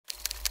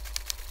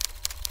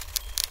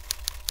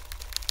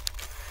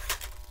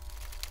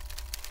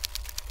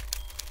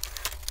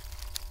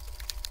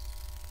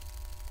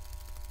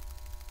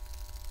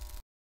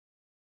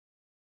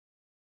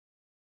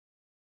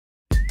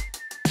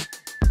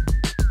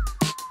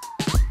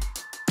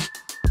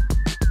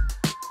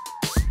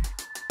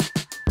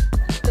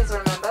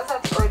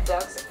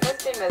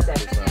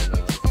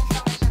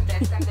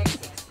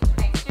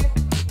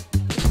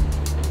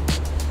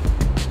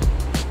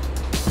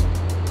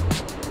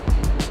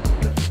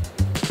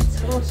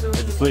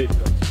Sweet.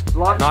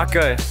 Not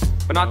good,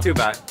 but not too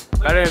bad.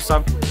 Better than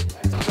some.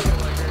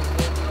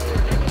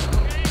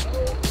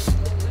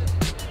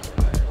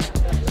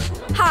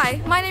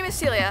 Hi, my name is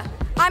Celia.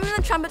 I'm in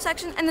the trumpet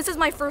section and this is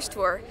my first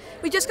tour.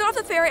 We just got off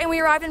the ferry and we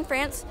arrived in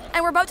France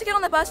and we're about to get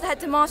on the bus to head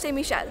to Mont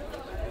Saint-Michel.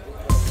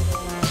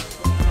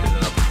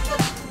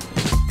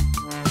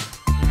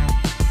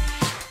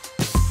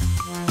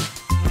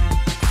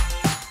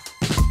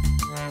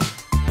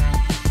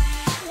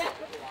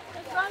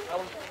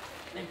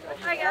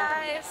 Hi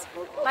guys,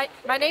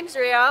 my name's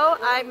Rio.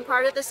 I'm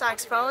part of the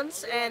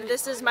saxophones and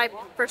this is my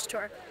first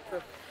tour.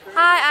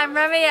 Hi, I'm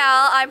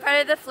Ramiel. I'm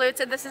part of the flutes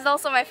and this is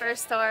also my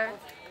first tour.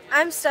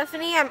 I'm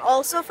Stephanie. I'm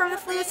also from the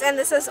flutes and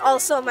this is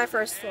also my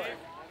first tour.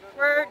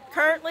 We're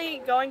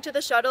currently going to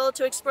the shuttle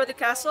to explore the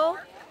castle.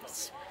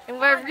 And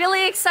we're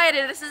really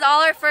excited. This is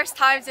all our first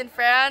times in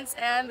France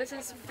and this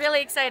is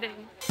really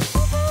exciting.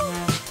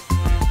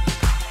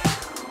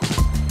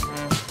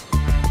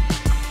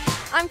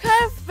 I'm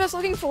kind of just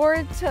looking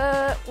forward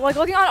to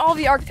looking on all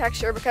the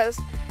architecture because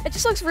it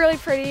just looks really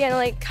pretty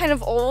and kind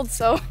of old,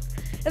 so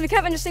it'd be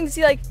kind of interesting to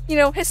see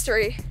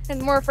history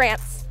and more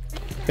France.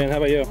 Ben, how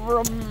about you?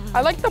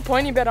 I like the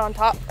pointy bit on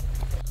top.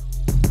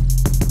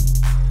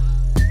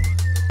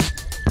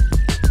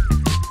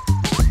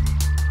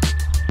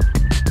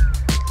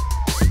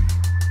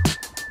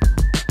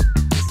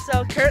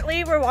 So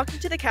currently we're walking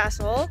to the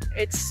castle.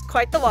 It's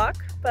quite the walk,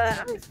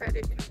 but It's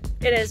pretty.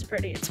 it is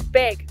pretty. It's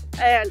big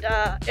and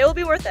it will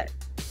be worth it.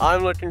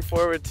 I'm looking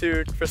forward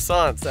to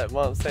croissants at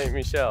Mont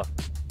Saint-Michel.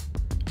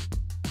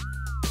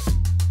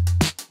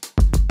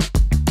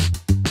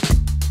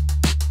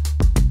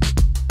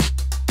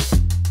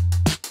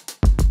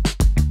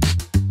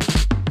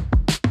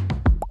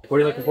 What are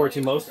you looking forward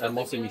to most at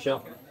Mont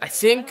Saint-Michel? I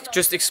think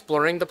just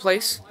exploring the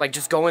place,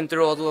 just going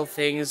through all the little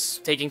things,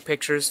 taking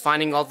pictures,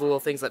 finding all the little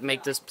things that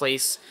make this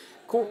place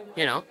cool,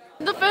 you know?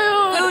 The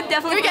food! Food,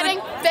 definitely. We're getting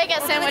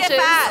baguette sandwiches.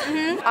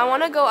 I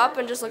want to go up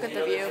and just look at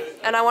the view,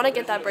 and I want to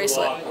get that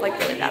bracelet,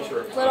 really bad.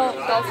 Little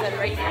dolphin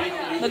right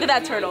here. Look at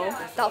that turtle.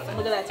 Dolphin.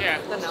 Look at that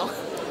turtle. Yeah. No.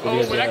 Oh,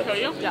 would that kill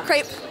you? Yeah.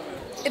 Crepe.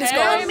 It is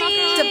gone.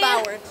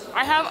 Devoured.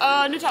 I have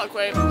Nutella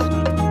crepe.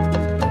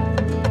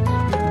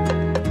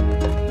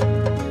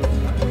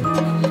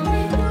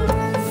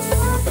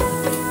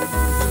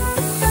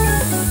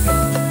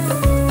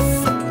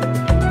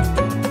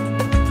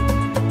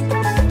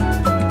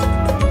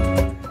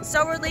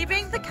 So we're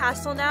leaving the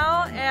castle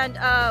now and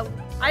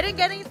I didn't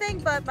get anything,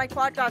 but my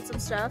quad got some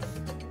stuff.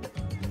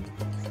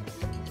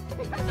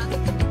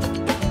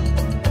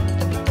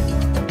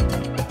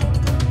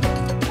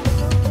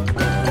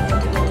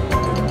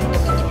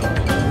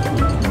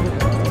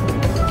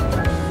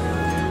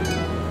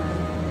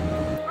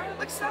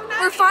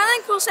 We're finally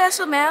in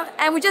Courseulles-sur-Mer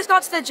and we just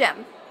got to the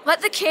gym.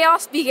 Let the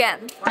chaos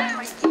begin.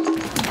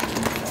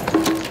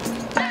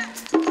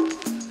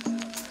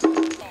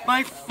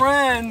 My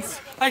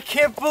friends! I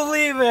can't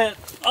believe it!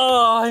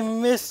 Oh, I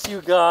missed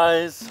you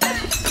guys.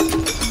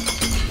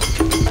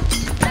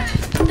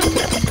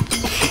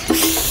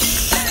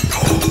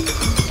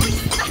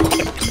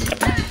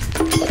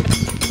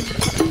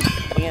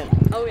 Ian.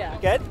 Oh yeah.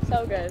 Good?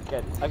 So good.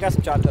 Good. I've got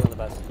some chocolate on the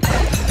bus.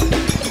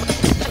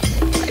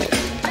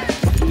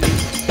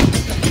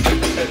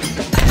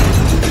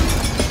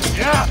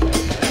 Yeah!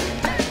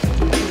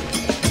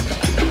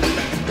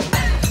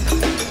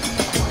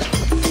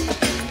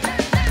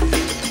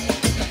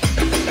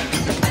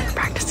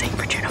 Practicing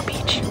for Juno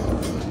Beach.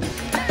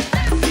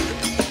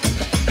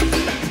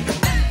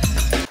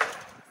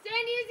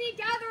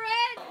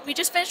 We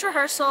just finished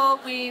rehearsal,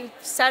 we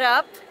set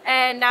up,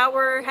 and now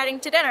we're heading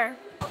to dinner.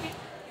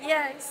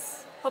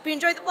 Yes. Hope you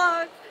enjoyed the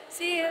vlog.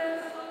 See you.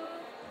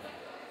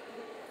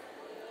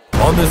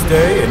 On this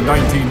day in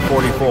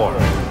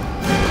 1944.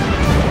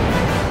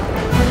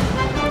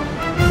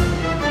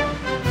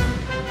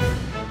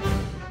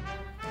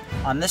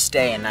 On this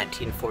day in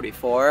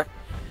 1944,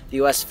 the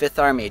U.S. Fifth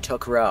Army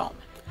took Rome,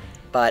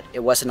 but it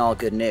wasn't all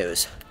good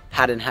news.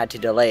 Haddon had to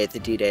delay the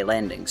D-Day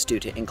landings due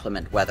to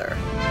inclement weather.